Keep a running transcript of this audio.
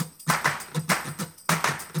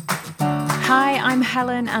Hi, I'm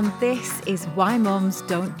Helen and this is Why Mums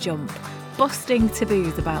Don't Jump. Busting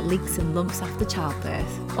taboos about leaks and lumps after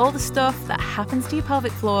childbirth. All the stuff that happens to your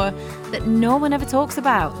pelvic floor that no one ever talks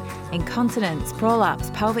about. Incontinence,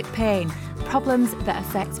 prolapse, pelvic pain, problems that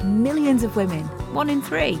affect millions of women, 1 in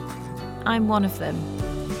 3. I'm one of them.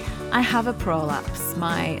 I have a prolapse.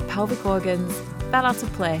 My pelvic organs fell out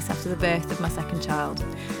of place after the birth of my second child.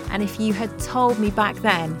 And if you had told me back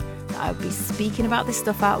then that I would be speaking about this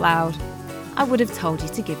stuff out loud, I would have told you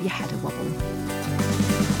to give your head a wobble.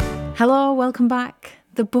 Hello, welcome back.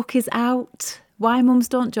 The book is out. Why Mums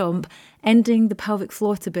Don't Jump, Ending the Pelvic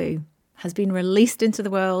Floor Taboo, has been released into the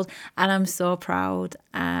world, and I'm so proud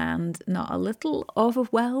and not a little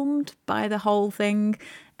overwhelmed by the whole thing.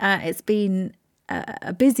 It's been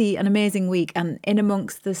a busy and amazing week, and in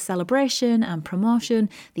amongst the celebration and promotion,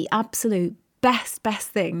 the absolute best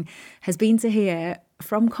thing has been to hear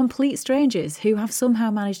from complete strangers who have somehow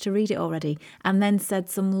managed to read it already and then said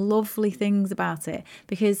some lovely things about it,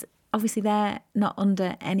 because obviously they're not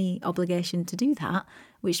under any obligation to do that,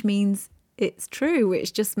 which means it's true,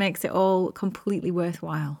 which just makes it all completely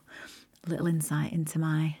worthwhile. A little insight into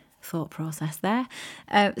my thought process there.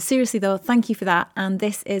 Seriously though, thank you for that. And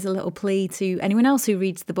this is a little plea to anyone else who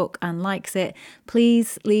reads the book and likes it.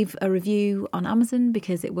 Please leave a review on Amazon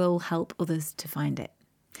because it will help others to find it.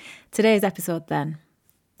 Today's episode then.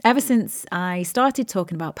 Ever since I started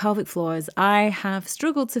talking about pelvic floors, I have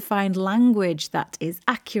struggled to find language that is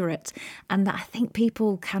accurate and that I think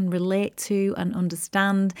people can relate to and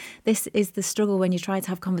understand. This is the struggle when you try to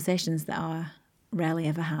have conversations that are rarely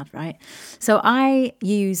ever had, right? So I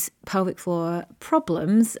use pelvic floor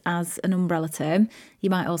problems as an umbrella term. You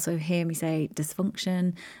might also hear me say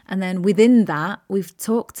dysfunction. And then within that, we've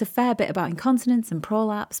talked a fair bit about incontinence and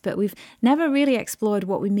prolapse, but we've never really explored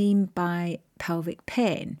what we mean by pelvic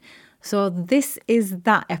pain. So this is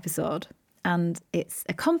that episode. And it's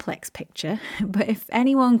a complex picture, but if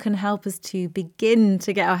anyone can help us to begin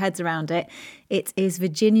to get our heads around it, it is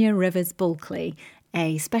Virginia Rivers Bulkley,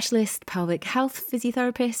 a specialist pelvic health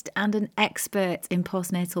physiotherapist and an expert in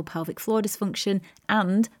postnatal pelvic floor dysfunction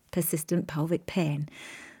and persistent pelvic pain.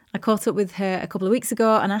 I caught up with her a couple of weeks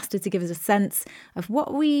ago and asked her to give us a sense of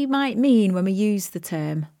what we might mean when we use the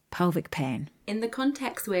term pelvic pain. In the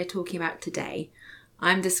context we're talking about today,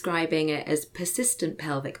 I'm describing it as persistent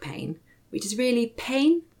pelvic pain, which is really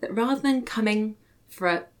pain that rather than coming for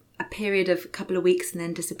a period of a couple of weeks and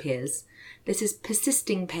then disappears, this is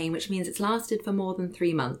persisting pain, which means it's lasted for more than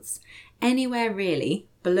 3 months, anywhere really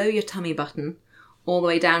below your tummy button, all the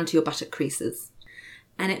way down to your buttock creases.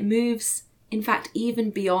 And it moves, in fact, even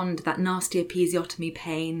beyond that nasty episiotomy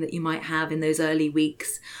pain that you might have in those early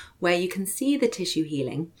weeks, where you can see the tissue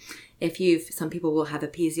healing. Some people will have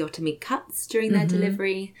episiotomy cuts during their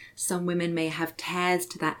delivery. Some women may have tears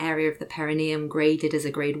to that area of the perineum graded as a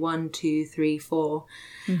grade 1, 2, 3, 4.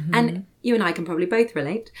 And you and I can probably both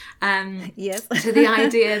relate Yes. to the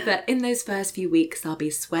idea that in those first few weeks, there'll be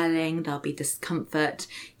swelling, there'll be discomfort.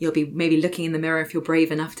 You'll be maybe looking in the mirror if you're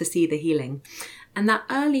brave enough to see the healing. And that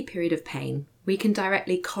early period of pain, we can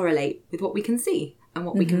directly correlate with what we can see and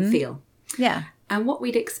what we can feel. Yeah. And what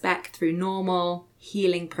we'd expect through normal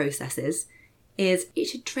healing processes is it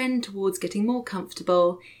should trend towards getting more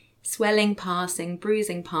comfortable, swelling passing,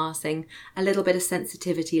 bruising passing, a little bit of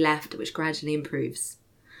sensitivity left, which gradually improves.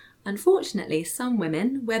 Unfortunately, some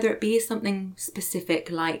women, whether it be something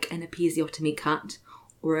specific like an episiotomy cut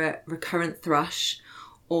or a recurrent thrush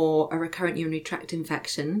or a recurrent urinary tract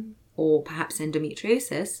infection, or perhaps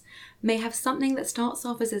endometriosis, may have something that starts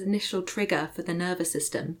off as an initial trigger for the nervous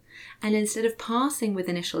system. And instead of passing with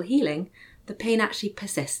initial healing, the pain actually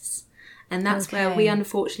persists. And that's where we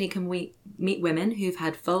unfortunately can meet women who've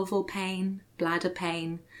had vulval pain, bladder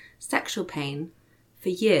pain, sexual pain for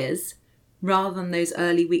years, rather than those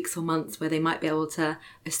early weeks or months where they might be able to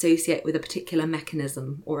associate with a particular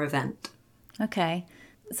mechanism or event. Okay.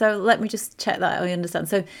 So let me just check that I understand.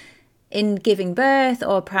 So in giving birth,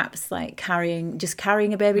 or perhaps like carrying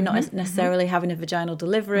a baby, not necessarily having a vaginal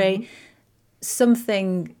delivery,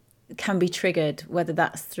 something can be triggered, whether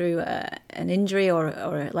that's through an injury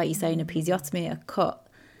or like you say, an episiotomy, a cut,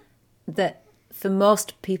 that for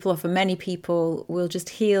most people or for many people will just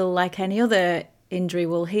heal like any other injury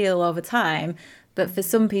will heal over time. But for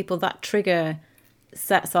some people, that trigger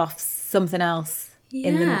sets off something else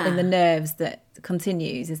in the nerves that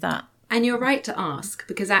continues. Is that? And you're right to ask,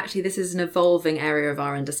 because actually this is an evolving area of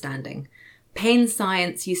our understanding. Pain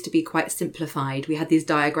science used to be quite simplified. We had these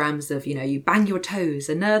diagrams of, you bang your toes,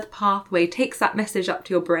 a nerve pathway takes that message up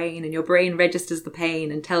to your brain and your brain registers the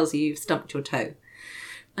pain and tells you you've stumped your toe.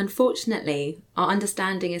 Unfortunately, our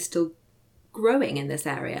understanding is still growing in this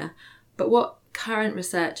area, But what current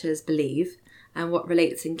researchers believe and what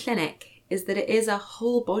relates in clinic is that it is a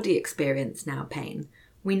whole body experience now, pain.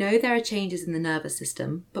 We know there are changes in the nervous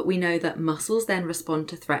system, but we know that muscles then respond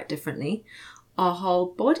to threat differently. Our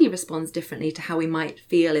whole body responds differently to how we might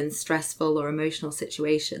feel in stressful or emotional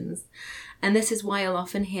situations. And this is why I'll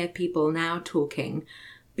often hear people now talking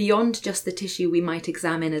beyond just the tissue we might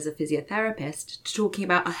examine as a physiotherapist, to talking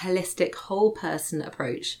about a holistic whole person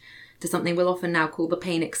approach to something we'll often now call the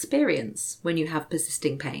pain experience when you have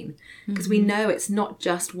persisting pain. Because we know it's not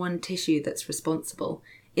just one tissue that's responsible,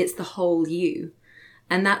 it's the whole you.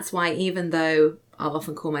 And that's why, even though I'll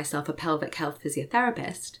often call myself a pelvic health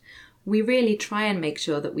physiotherapist, we really try and make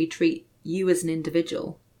sure that we treat you as an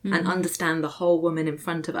individual and understand the whole woman in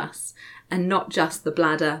front of us, and not just the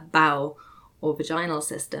bladder, bowel, or vaginal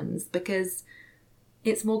systems, because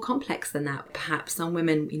it's more complex than that. Perhaps some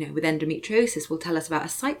women, with endometriosis will tell us about a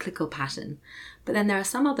cyclical pattern, but then there are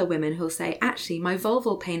some other women who'll say, actually, my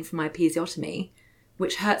vulval pain from my episiotomy,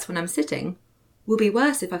 which hurts when I'm sitting, will be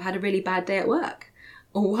worse if I've had a really bad day at work.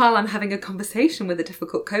 Or while I'm having a conversation with a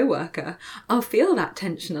difficult co-worker, I'll feel that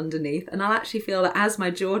tension underneath, and I'll actually feel that as my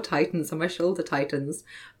jaw tightens and my shoulder tightens,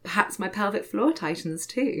 perhaps my pelvic floor tightens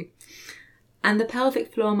too. And the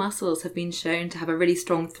pelvic floor muscles have been shown to have a really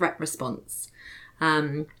strong threat response.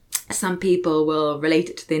 Some people will relate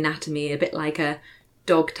it to the anatomy a bit like a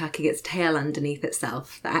dog tucking its tail underneath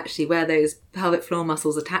itself, that actually where those pelvic floor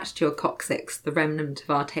muscles attach to your coccyx, the remnant of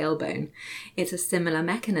our tailbone, it's a similar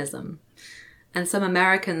mechanism. And some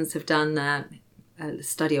Americans have done a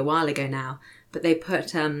study a while ago now, but they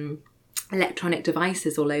put electronic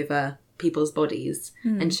devices all over people's bodies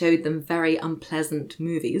and showed them very unpleasant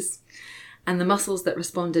movies. And the muscles that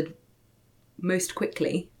responded most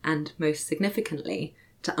quickly and most significantly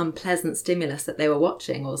to unpleasant stimulus that they were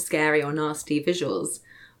watching, or scary or nasty visuals,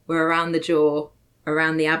 were around the jaw,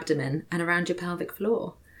 around the abdomen, and around your pelvic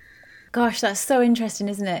floor. Gosh, that's so interesting,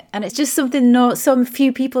 isn't it? And it's just something some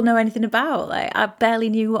few people know anything about. Like, I barely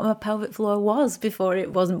knew what my pelvic floor was before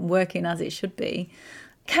it wasn't working as it should be.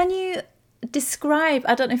 Can you describe,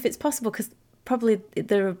 I don't know if it's possible, because probably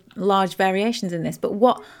there are large variations in this, but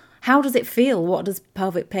how does it feel? What does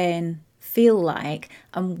pelvic pain feel like?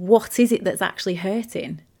 And what is it that's actually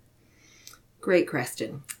hurting? Great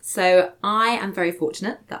question. So I am very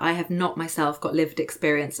fortunate that I have not myself got lived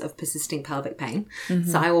experience of persisting pelvic pain.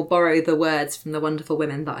 So I will borrow the words from the wonderful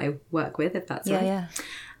women that I work with, if that's right. Yeah.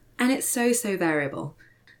 And it's so variable.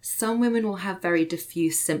 Some women will have very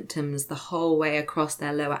diffuse symptoms the whole way across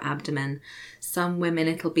their lower abdomen. Some women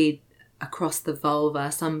it'll be across the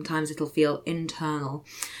vulva. Sometimes it'll feel internal.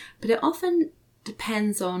 But it often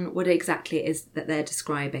depends on what exactly it is that they're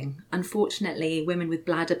describing. Unfortunately, women with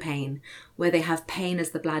bladder pain, where they have pain as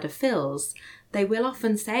the bladder fills, they will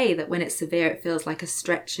often say that when it's severe, it feels like a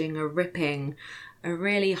stretching, a ripping, a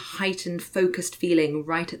really heightened, focused feeling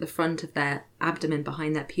right at the front of their abdomen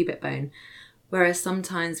behind their pubic bone. Whereas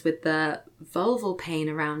sometimes with the vulval pain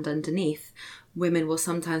around underneath, women will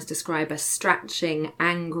sometimes describe a stretching,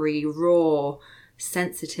 angry, raw,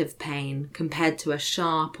 sensitive pain compared to a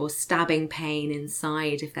sharp or stabbing pain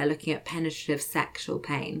inside if they're looking at penetrative sexual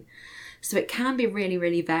pain. So it can be really,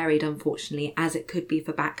 really varied, unfortunately, as it could be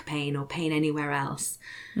for back pain or pain anywhere else.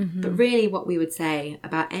 But really what we would say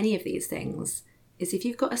about any of these things is if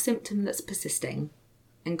you've got a symptom that's persisting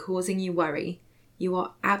and causing you worry, you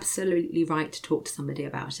are absolutely right to talk to somebody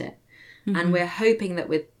about it. And we're hoping that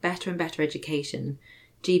with better and better education,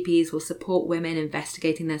 GPs will support women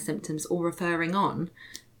investigating their symptoms or referring on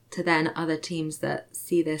to then other teams that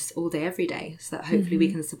see this all day, every day, so that hopefully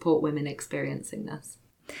we can support women experiencing this.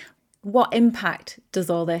 What impact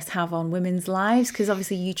does all this have on women's lives? Because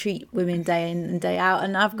obviously you treat women day in and day out,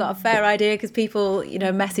 and I've got a fair idea because people,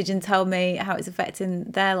 message and tell me how it's affecting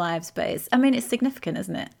their lives. But it's significant,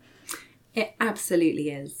 isn't it? It absolutely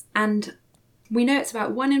is. And we know it's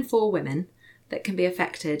about 1 in 4 women that can be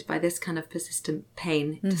affected by this kind of persistent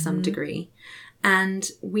pain to some degree. And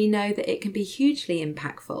we know that it can be hugely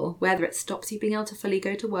impactful, whether it stops you being able to fully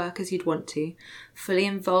go to work as you'd want to, fully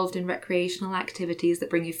involved in recreational activities that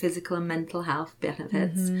bring you physical and mental health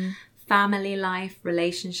benefits, family life,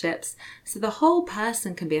 relationships. So the whole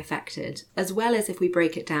person can be affected, as well as if we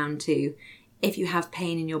break it down to, if you have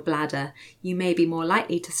pain in your bladder, you may be more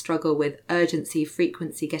likely to struggle with urgency,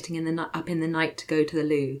 frequency, getting up in the night to go to the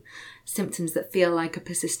loo, symptoms that feel like a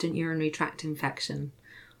persistent urinary tract infection.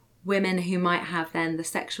 Women who might have then the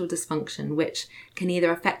sexual dysfunction, which can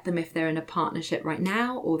either affect them if they're in a partnership right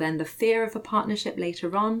now, or then the fear of a partnership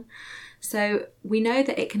later on. So we know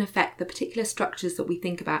that it can affect the particular structures that we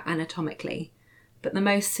think about anatomically. But the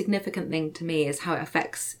most significant thing to me is how it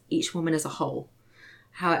affects each woman as a whole.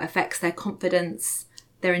 how it affects their confidence,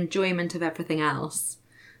 their enjoyment of everything else.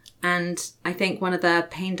 And I think one of the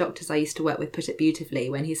pain doctors I used to work with put it beautifully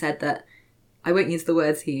when he said that, I won't use the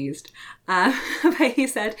words he used, but he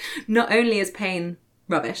said, not only is pain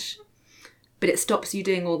rubbish, but it stops you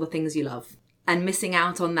doing all the things you love. And missing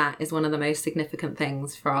out on that is one of the most significant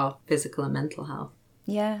things for our physical and mental health.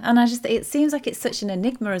 Yeah, and it seems like it's such an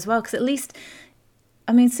enigma as well, because at least,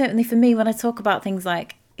 I mean, certainly for me, when I talk about things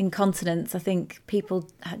like incontinence, I think people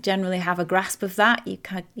generally have a grasp of that. You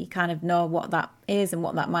kind of know what that is and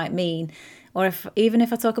what that might mean. Or even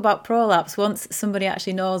if I talk about prolapse, once somebody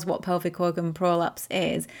actually knows what pelvic organ prolapse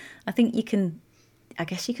is, I think I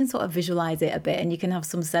guess you can sort of visualize it a bit and you can have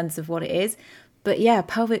some sense of what it is. But yeah,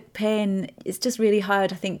 pelvic pain, it's just really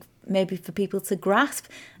hard, I think, maybe for people to grasp.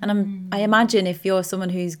 And I imagine if you're someone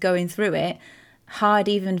who's going through it, hard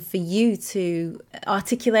even for you to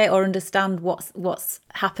articulate or understand what's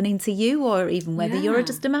happening to you, or even whether you're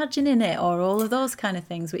just imagining it, or all of those kind of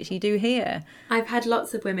things, which you do hear. I've had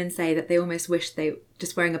lots of women say that they almost wish they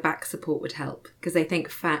just wearing a back support would help, because they think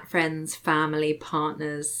friends, family,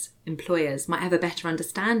 partners, employers might have a better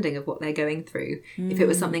understanding of what they're going through if it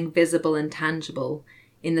was something visible and tangible,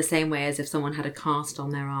 in the same way as if someone had a cast on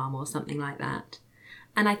their arm or something like that.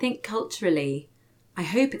 And I think culturally, I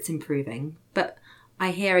hope it's improving, but I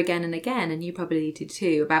hear again and again, and you probably do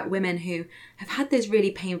too, about women who have had those really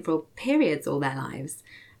painful periods all their lives.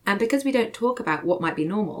 And because we don't talk about what might be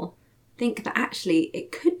normal, think that actually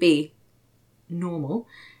it could be normal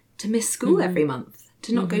to miss school every month,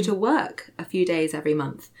 to not go to work a few days every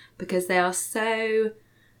month, because they are so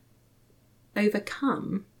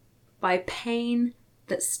overcome by pain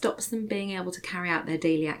that stops them being able to carry out their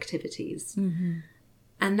daily activities.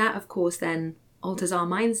 And that, of course, then alters our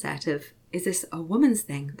mindset of, is this a woman's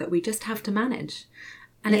thing that we just have to manage?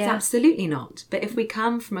 And it's absolutely not. But if we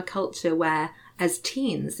come from a culture where, as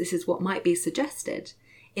teens, this is what might be suggested,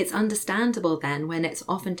 it's understandable then when it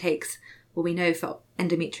often takes, well, we know for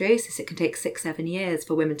endometriosis, it can take 6-7 years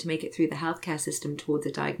for women to make it through the healthcare system towards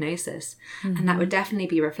a diagnosis. And that would definitely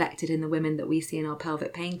be reflected in the women that we see in our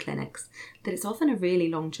pelvic pain clinics, that it's often a really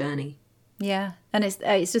long journey. Yeah. And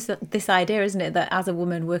it's just this idea, isn't it, that as a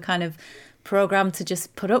woman, we're kind of programmed to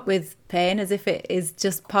just put up with pain as if it is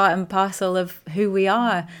just part and parcel of who we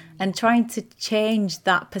are, and trying to change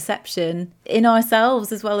that perception in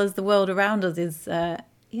ourselves as well as the world around us is,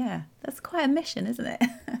 that's quite a mission, isn't it?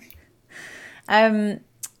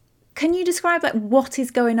 Can you describe what is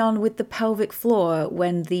going on with the pelvic floor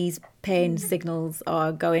when these pain signals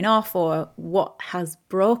are going off, or what has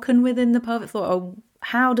broken within the pelvic floor, or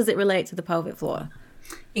how does it relate to the pelvic floor?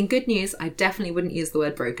 In good news, I definitely wouldn't use the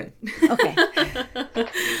word broken. Okay.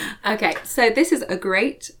 Okay, so this is a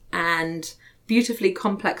great and beautifully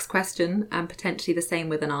complex question, and potentially the same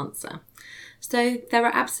with an answer. So there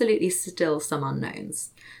are absolutely still some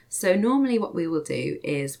unknowns. So normally what we will do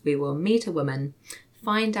is we will meet a woman,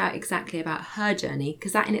 find out exactly about her journey,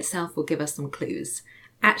 because that in itself will give us some clues.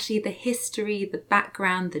 Actually, the history, the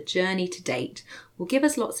background, the journey to date will give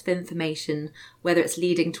us lots of information, whether it's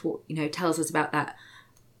leading to, tells us about that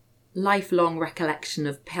lifelong recollection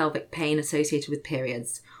of pelvic pain associated with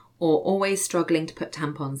periods, or always struggling to put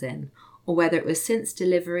tampons in, or whether it was since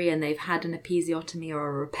delivery and they've had an episiotomy or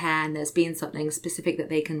a repair and there's been something specific that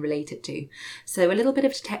they can relate it to. So a little bit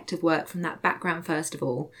of detective work from that background first of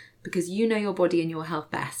all, because you know your body and your health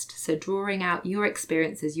best. So drawing out your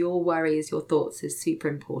experiences, your worries, your thoughts is super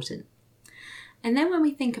important. And then when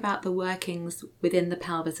we think about the workings within the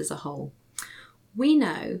pelvis as a whole, we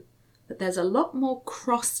know that there's a lot more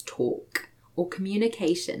crosstalk or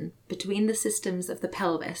communication between the systems of the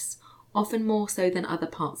pelvis, often more so than other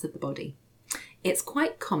parts of the body. It's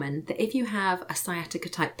quite common that if you have a sciatica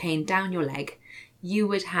type pain down your leg, you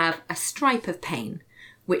would have a stripe of pain,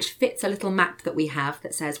 which fits a little map that we have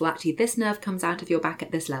that says, well, actually this nerve comes out of your back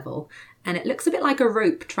at this level, and it looks a bit like a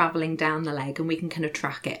rope travelling down the leg, and we can kind of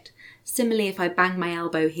track it. Similarly, if I bang my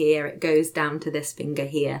elbow here, it goes down to this finger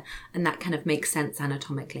here, and that kind of makes sense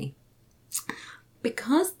anatomically.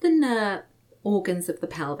 Because the nerve organs of the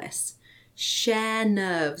pelvis share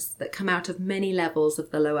nerves that come out of many levels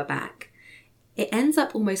of the lower back, it ends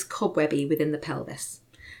up almost cobwebby within the pelvis.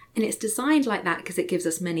 And it's designed like that because it gives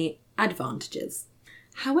us many advantages.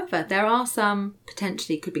 However, there are some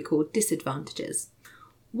potentially could be called disadvantages.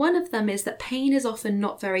 One of them is that pain is often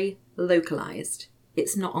not very localized.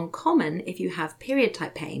 It's not uncommon if you have period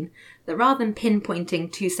type pain that rather than pinpointing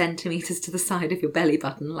 2 centimeters to the side of your belly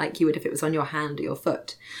button like you would if it was on your hand or your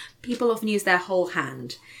foot, people often use their whole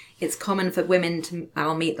hand. It's common for women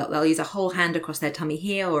I'll meet that they'll use a whole hand across their tummy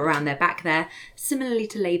here or around their back there, similarly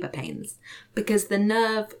to labour pains, because the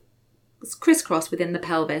nerve crisscross within the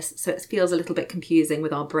pelvis, so it feels a little bit confusing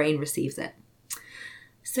with our brain receives it.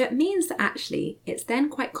 So it means that actually it's then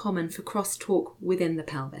quite common for crosstalk within the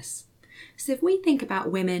pelvis. So if we think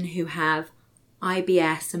about women who have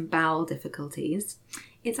IBS and bowel difficulties,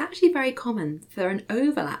 it's actually very common for an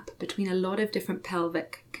overlap between a lot of different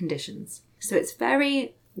pelvic conditions. So it's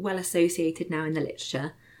very well associated now in the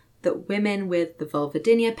literature that women with the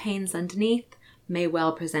vulvodynia pains underneath may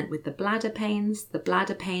well present with the bladder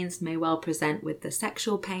pains may well present with the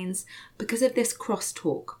sexual pains because of this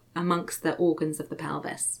crosstalk amongst the organs of the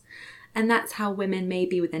pelvis. And that's how women may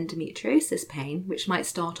be with endometriosis pain, which might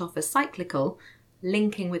start off as cyclical,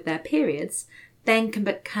 linking with their periods, then can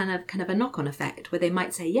be kind of a knock-on effect where they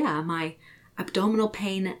might say, yeah, my abdominal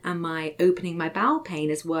pain and my opening my bowel pain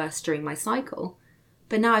is worse during my cycle.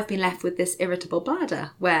 But now I've been left with this irritable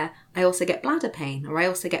bladder where I also get bladder pain, or I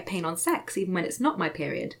also get pain on sex even when it's not my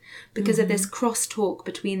period, because of this crosstalk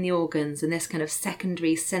between the organs and this kind of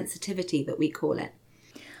secondary sensitivity that we call it.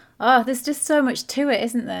 Oh, there's just so much to it,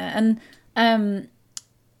 isn't there? And,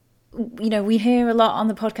 we hear a lot on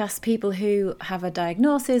the podcast people who have a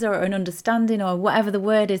diagnosis or an understanding or whatever the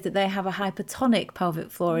word is that they have a hypertonic pelvic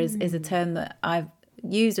floor is a term that I've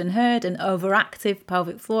used and heard, an overactive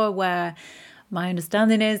pelvic floor where my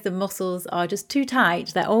understanding is the muscles are just too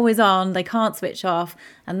tight. They're always on. They can't switch off.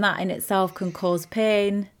 And that in itself can cause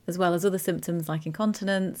pain as well as other symptoms like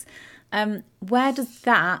incontinence. Where does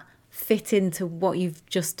that fit into what you've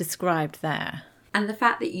just described there? And the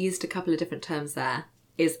fact that you used a couple of different terms there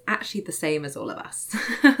is actually the same as all of us.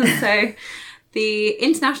 So the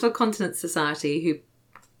International Continence Society, who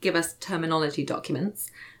give us terminology documents,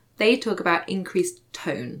 they talk about increased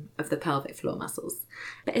tone of the pelvic floor muscles.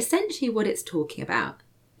 But essentially what it's talking about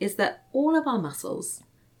is that all of our muscles,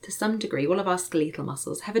 to some degree, all of our skeletal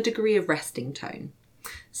muscles have a degree of resting tone.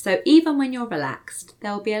 So even when you're relaxed,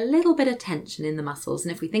 there'll be a little bit of tension in the muscles.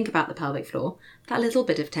 And if we think about the pelvic floor, that little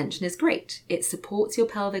bit of tension is great. It supports your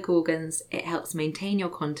pelvic organs, it helps maintain your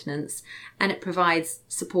continence, and it provides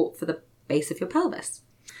support for the base of your pelvis.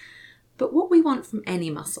 But what we want from any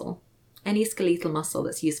muscle, any skeletal muscle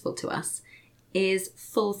that's useful to us, is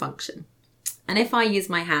full function. And if I use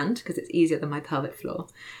my hand, because it's easier than my pelvic floor,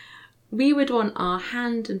 we would want our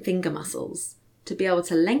hand and finger muscles to be able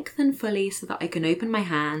to lengthen fully so that I can open my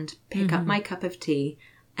hand, pick up my cup of tea,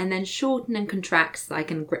 and then shorten and contract so that I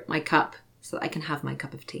can grip my cup so that I can have my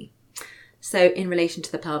cup of tea. So in relation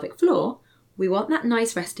to the pelvic floor, we want that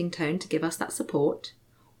nice resting tone to give us that support.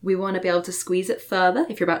 We want to be able to squeeze it further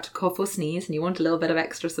if you're about to cough or sneeze and you want a little bit of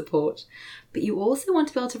extra support. But you also want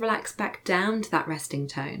to be able to relax back down to that resting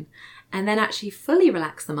tone and then actually fully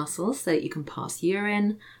relax the muscles so that you can pass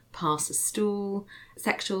urine, pass a stool,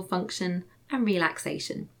 sexual function, and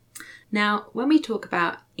relaxation. Now, when we talk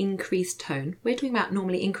about increased tone, we're talking about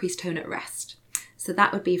normally increased tone at rest. So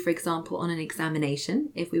that would be, for example, on an examination.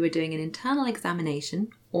 If we were doing an internal examination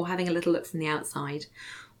or having a little look from the outside,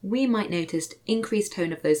 we might notice increased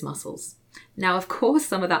tone of those muscles. Now, of course,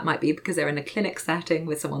 some of that might be because they're in a clinic setting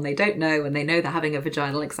with someone they don't know and they know they're having a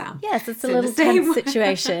vaginal exam. Yes, it's a little tense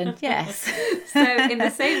situation. Yes. So in the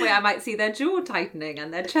same way, I might see their jaw tightening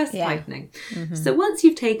and their chest tightening. So once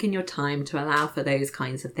you've taken your time to allow for those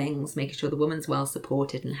kinds of things, making sure the woman's well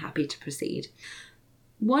supported and happy to proceed,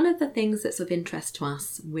 one of the things that's of interest to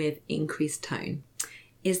us with increased tone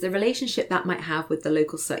is the relationship that might have with the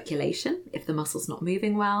local circulation, if the muscle's not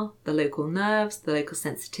moving well, the local nerves, the local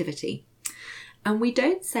sensitivity. And we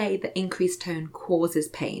don't say that increased tone causes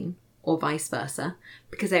pain or vice versa,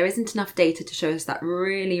 because there isn't enough data to show us that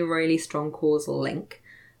really, really strong causal link.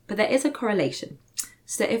 But there is a correlation.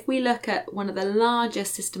 So if we look at one of the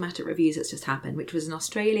largest systematic reviews that's just happened, which was an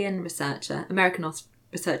Australian researcher,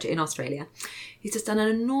 researcher in Australia, who's just done an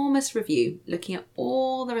enormous review looking at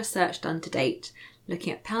all the research done to date,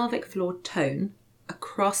 looking at pelvic floor tone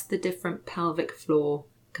across the different pelvic floor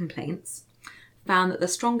complaints, found that the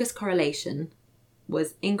strongest correlation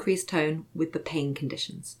was increased tone with the pain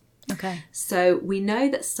conditions. Okay. So we know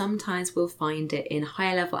that sometimes we'll find it in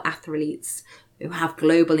higher level athletes who have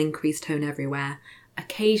global increased tone everywhere.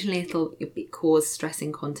 Occasionally it'll cause stress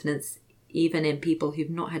incontinence, even in people who've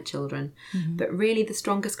not had children. But really the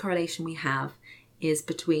strongest correlation we have is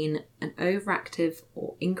between an overactive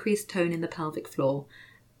or increased tone in the pelvic floor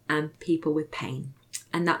and people with pain.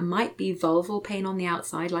 And that might be vulval pain on the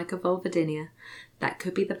outside, like a vulvodynia. That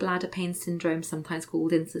could be the bladder pain syndrome, sometimes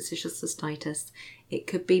called interstitial cystitis. It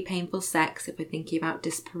could be painful sex if we're thinking about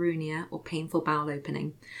dyspareunia or painful bowel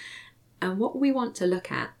opening. And what we want to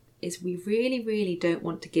look at is we really, really don't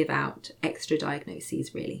want to give out extra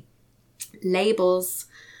diagnoses, really. Labels,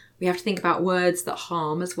 We have to think about words that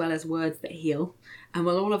harm as well as words that heal. And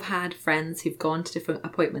we'll all have had friends who've gone to different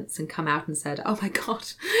appointments and come out and said, oh my God,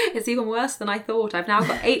 it's even worse than I thought. I've now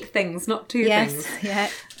got 8 things, not 2 things. Yeah.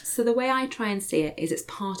 So the way I try and see it is it's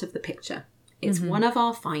part of the picture. It's one of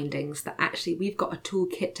our findings that actually we've got a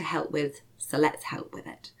toolkit to help with, so let's help with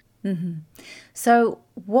it. So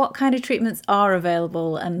what kind of treatments are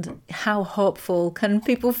available and how hopeful can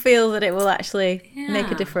people feel that it will actually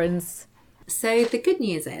make a difference? So the good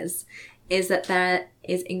news is that there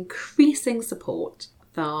is increasing support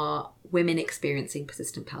for women experiencing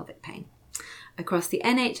persistent pelvic pain. Across the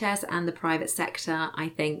NHS and the private sector, I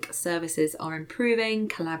think services are improving,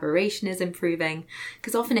 collaboration is improving,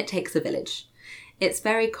 because often it takes a village. It's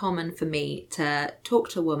very common for me to talk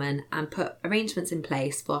to a woman and put arrangements in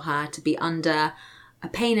place for her to be under a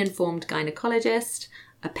pain-informed gynecologist,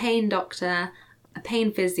 a pain doctor, a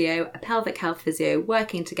pain physio, a pelvic health physio,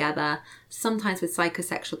 working together, sometimes with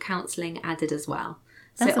psychosexual counselling added as well.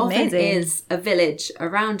 That's so it often amazing. is a village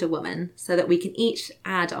around a woman so that we can each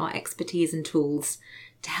add our expertise and tools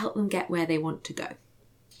to help them get where they want to go.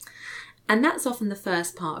 And that's often the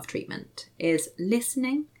first part of treatment, is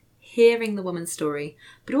listening, hearing the woman's story,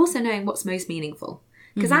 but also knowing what's most meaningful.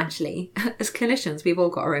 Because actually, as clinicians, we've all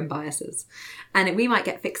got our own biases. And we might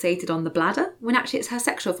get fixated on the bladder when actually it's her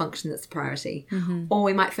sexual function that's the priority. Or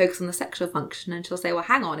we might focus on the sexual function and she'll say, well,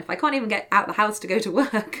 hang on, if I can't even get out the house to go to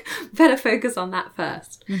work, better focus on that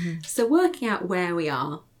first. So working out where we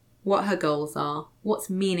are, what her goals are, what's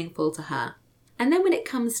meaningful to her. And then when it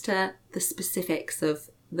comes to the specifics of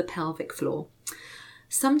the pelvic floor,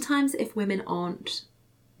 sometimes if women aren't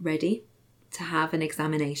ready to have an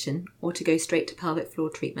examination or to go straight to pelvic floor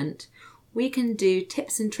treatment, we can do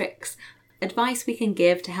tips and tricks, advice we can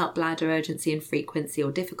give to help bladder urgency and frequency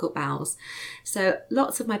or difficult bowels. So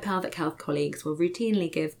lots of my pelvic health colleagues will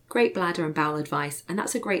routinely give great bladder and bowel advice, and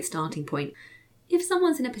that's a great starting point. If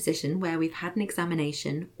someone's in a position where we've had an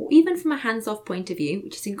examination, or even from a hands-off point of view,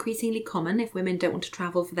 which is increasingly common if women don't want to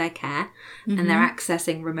travel for their care and they're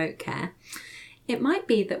accessing remote care, it might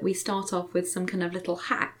be that we start off with some kind of little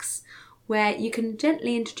hacks where you can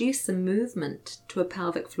gently introduce some movement to a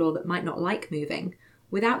pelvic floor that might not like moving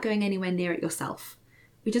without going anywhere near it yourself,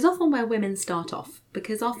 which is often where women start off,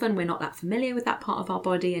 because often we're not that familiar with that part of our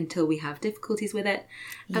body until we have difficulties with it,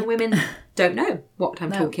 and women don't know what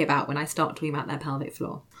I'm talking about when I start talking about their pelvic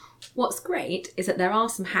floor. What's great is that there are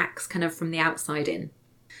some hacks kind of from the outside in.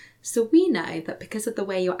 So we know that because of the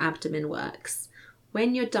way your abdomen works,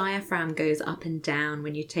 when your diaphragm goes up and down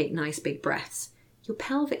when you take nice big breaths, your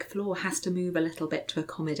pelvic floor has to move a little bit to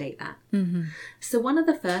accommodate that. So one of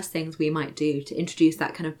the first things we might do to introduce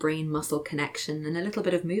that kind of brain-muscle connection and a little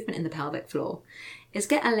bit of movement in the pelvic floor is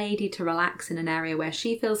get a lady to relax in an area where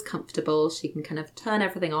she feels comfortable. She can kind of turn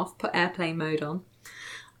everything off, put airplane mode on.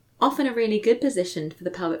 Often a really good position for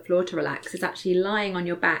the pelvic floor to relax is actually lying on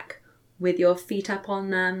your back with your feet up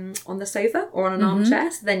on the sofa or on an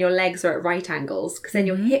armchair. So then your legs are at right angles, because then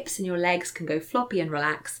your hips and your legs can go floppy and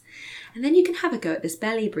relax. And then you can have a go at this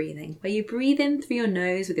belly breathing, where you breathe in through your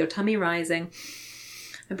nose with your tummy rising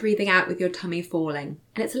and breathing out with your tummy falling.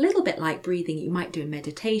 And it's a little bit like breathing you might do in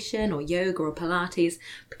meditation or yoga or Pilates,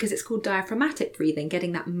 because it's called diaphragmatic breathing,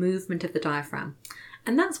 getting that movement of the diaphragm.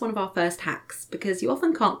 And that's one of our first hacks, because you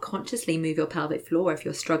often can't consciously move your pelvic floor if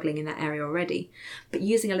you're struggling in that area already. But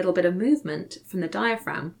using a little bit of movement from the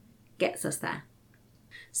diaphragm gets us there.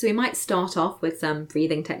 So we might start off with some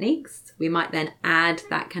breathing techniques. We might then add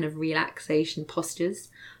that kind of relaxation postures.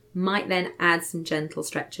 Might then add some gentle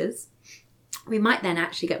stretches. We might then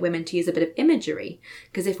actually get women to use a bit of imagery,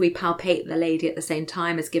 because if we palpate the lady at the same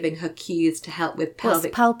time as giving her cues to help with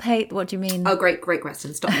pelvic... What's palpate? What do you mean? Oh, great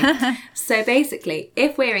question. Stop me. So basically,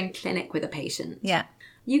 if we're in clinic with a patient,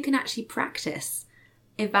 you can actually practice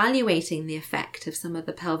evaluating the effect of some of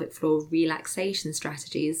the pelvic floor relaxation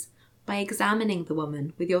strategies by examining the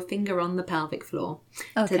woman with your finger on the pelvic floor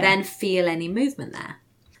to then feel any movement there.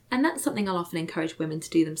 And that's something I'll often encourage women to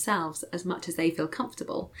do themselves as much as they feel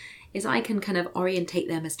comfortable, is I can kind of orientate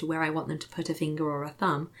them as to where I want them to put a finger or a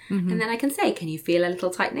thumb. And then I can say, can you feel a little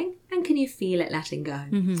tightening? And can you feel it letting go?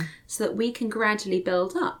 So that we can gradually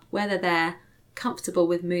build up whether they're comfortable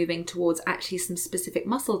with moving towards actually some specific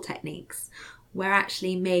muscle techniques, where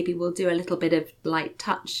actually maybe we'll do a little bit of light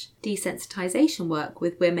touch desensitization work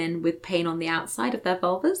with women with pain on the outside of their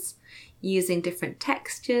vulvas, using different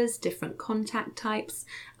textures, different contact types,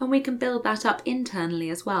 and we can build that up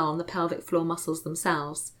internally as well on the pelvic floor muscles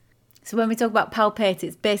themselves. So when we talk about palpate,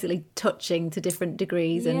 it's basically touching to different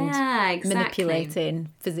degrees and exactly. manipulating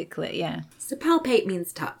physically, yeah. So palpate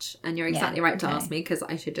means touch, and you're exactly right to ask me, because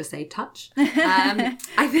I should just say touch.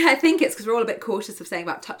 I think it's because we're all a bit cautious of saying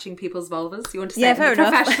about touching people's vulvas. You want to say it in a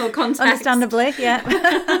professional context. Understandably,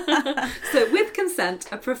 yeah. So with consent,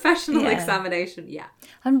 a professional examination,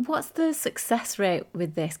 And what's the success rate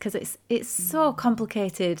with this? Because it's so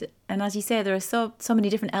complicated, and as you say, there are so many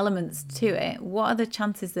different elements to it. What are the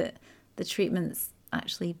chances that the treatments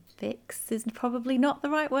actually fix is probably not the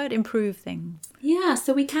right word, improve things? Yeah,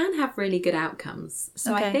 so we can have really good outcomes.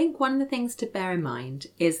 So I think one of the things to bear in mind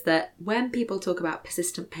is that when people talk about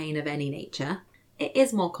persistent pain of any nature, it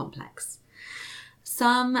is more complex.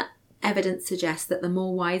 Some evidence suggests that the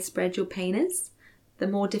more widespread your pain is, the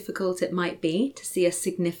more difficult it might be to see a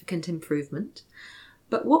significant improvement.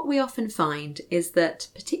 But what we often find is that,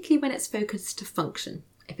 particularly when it's focused to function,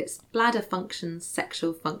 if it's bladder function,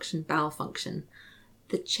 sexual function, bowel function,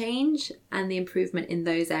 the change and the improvement in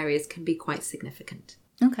those areas can be quite significant.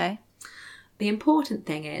 Okay. The important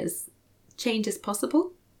thing is change is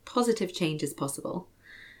possible, positive change is possible,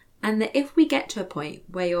 and that if we get to a point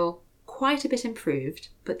where you're quite a bit improved,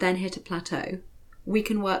 but then hit a plateau, we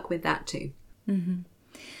can work with that too. Mm-hmm.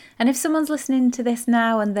 And if someone's listening to this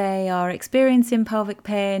now and they are experiencing pelvic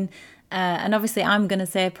pain, and obviously I'm going to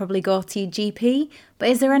say probably go to your GP, but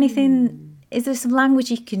is there anything, is there some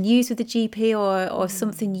language you can use with the GP or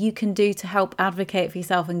something you can do to help advocate for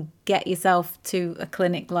yourself and get yourself to a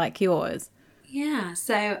clinic like yours? Yeah,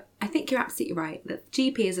 so I think you're absolutely right that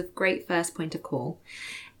GP is a great first point of call.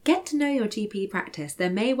 Get to know your GP practice. There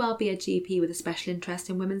may well be a GP with a special interest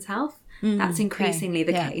in women's health. That's increasingly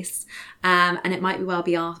the case. And it might well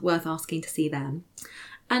be worth asking to see them.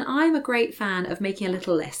 And I'm a great fan of making a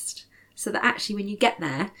little list so that actually when you get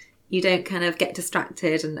there, you don't kind of get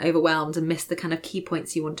distracted and overwhelmed and miss the kind of key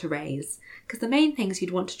points you want to raise. Because the main things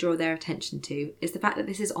you'd want to draw their attention to is the fact that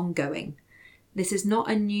this is ongoing. This is not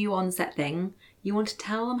a new onset thing. You want to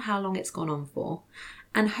tell them how long it's gone on for.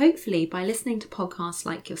 And hopefully by listening to podcasts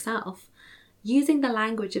like yourself, using the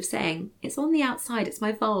language of saying, it's on the outside, it's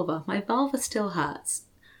my vulva still hurts.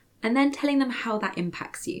 And then telling them how that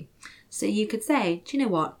impacts you. So you could say, do you know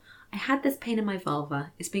what? I had this pain in my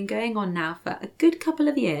vulva. It's been going on now for a good couple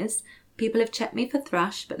of years. People have checked me for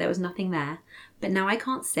thrush, but there was nothing there. But now I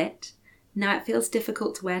can't sit. Now it feels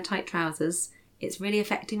difficult to wear tight trousers. It's really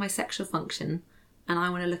affecting my sexual function. And I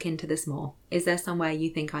want to look into this more. Is there somewhere you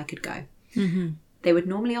think I could go? Mm-hmm. They would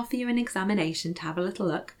normally offer you an examination to have a little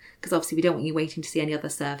look, because obviously we don't want you waiting to see any other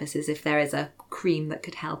services if there is a cream that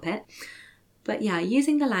could help it. But yeah,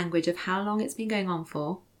 using the language of how long it's been going on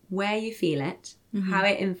for, where you feel it, how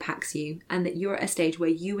it impacts you, and that you're at a stage where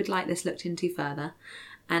you would like this looked into further.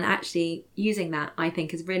 And actually using that, I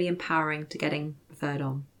think, is really empowering to getting referred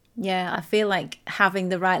on. Yeah, I feel like having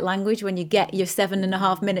the right language when you get your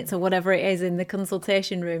 7.5 minutes or whatever it is in the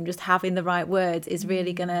consultation room, just having the right words is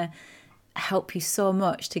really going to help you so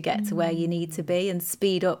much to get to where you need to be and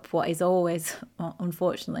speed up what is always,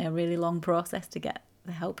 unfortunately, a really long process to get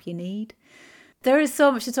the help you need. There is so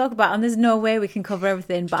much to talk about and there's no way we can cover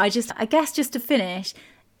everything, but I guess just to finish,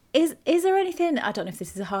 is there anything, I don't know if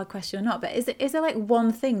this is a hard question or not, but is there like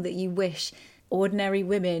one thing that you wish ordinary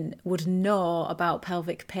women would know about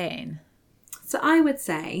pelvic pain? So I would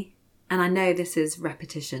say, and I know this is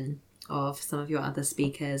repetition of some of your other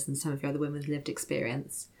speakers and some of your other women with lived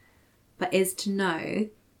experience, but is to know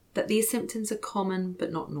that these symptoms are common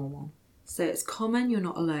but not normal. So it's common, you're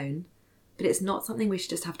not alone, but it's not something we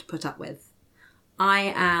should just have to put up with.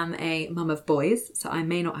 I am a mum of boys, so I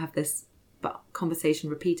may not have this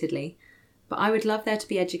conversation repeatedly, but I would love there to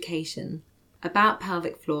be education about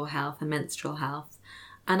pelvic floor health and menstrual health,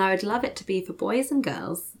 and I would love it to be for boys and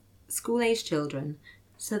girls, school-age children,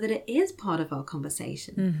 so that it is part of our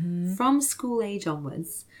conversation from school age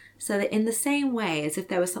onwards, so that in the same way as if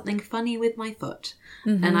there was something funny with my foot,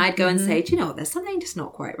 and I'd go and say, do you know what, there's something just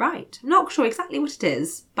not quite right. I'm not sure exactly what it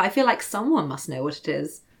is, but I feel like someone must know what it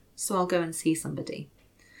is, so I'll go and see somebody.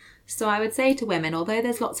 So I would say to women, although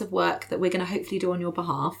there's lots of work that we're going to hopefully do on your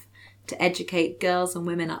behalf to educate girls and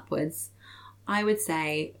women upwards, I would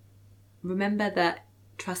say, remember that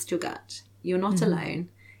trust your gut. You're not alone.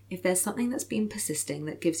 If there's something that's been persisting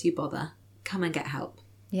that gives you bother, come and get help.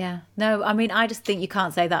 Yeah. No, I mean, I just think you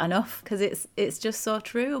can't say that enough because it's just so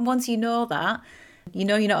true. And once you know that, you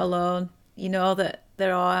know you're not alone, you know that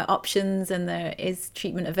there are options and there is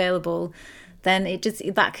treatment available, then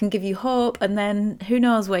that can give you hope. And then who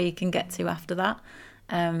knows where you can get to after that.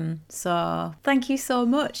 So thank you so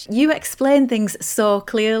much. You explain things so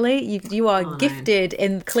clearly. You are gifted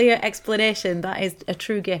in clear explanation. That is a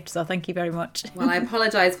true gift. So thank you very much. Well, I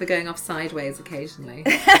apologise for going off sideways occasionally.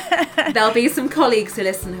 There'll be some colleagues who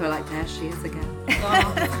listen who are like, there she is again.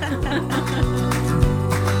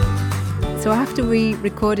 So after we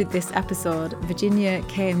recorded this episode, Virginia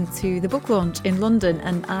came to the book launch in London,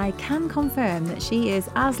 and I can confirm that she is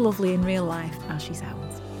as lovely in real life as she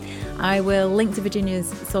sounds. I will link to Virginia's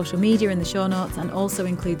social media in the show notes and also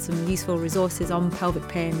include some useful resources on pelvic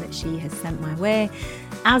pain that she has sent my way.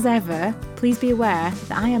 As ever, please be aware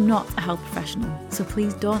that I am not a health professional, so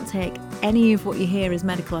please don't take any of what you hear as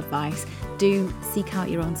medical advice. Do seek out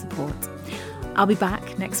your own support. I'll be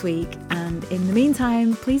back next week, and in the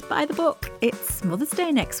meantime, please buy the book. It's Mother's Day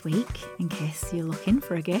next week, in case you're looking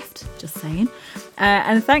for a gift, just saying.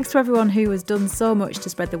 And thanks to everyone who has done so much to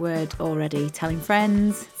spread the word already, telling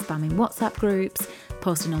friends, spamming WhatsApp groups,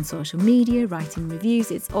 posting on social media, writing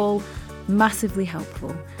reviews. It's all massively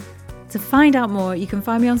helpful. To find out more, you can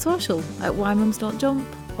find me on social at whymumsdon'tjump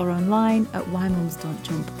or online at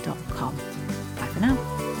whymumsdon'tjump.com. Bye for now.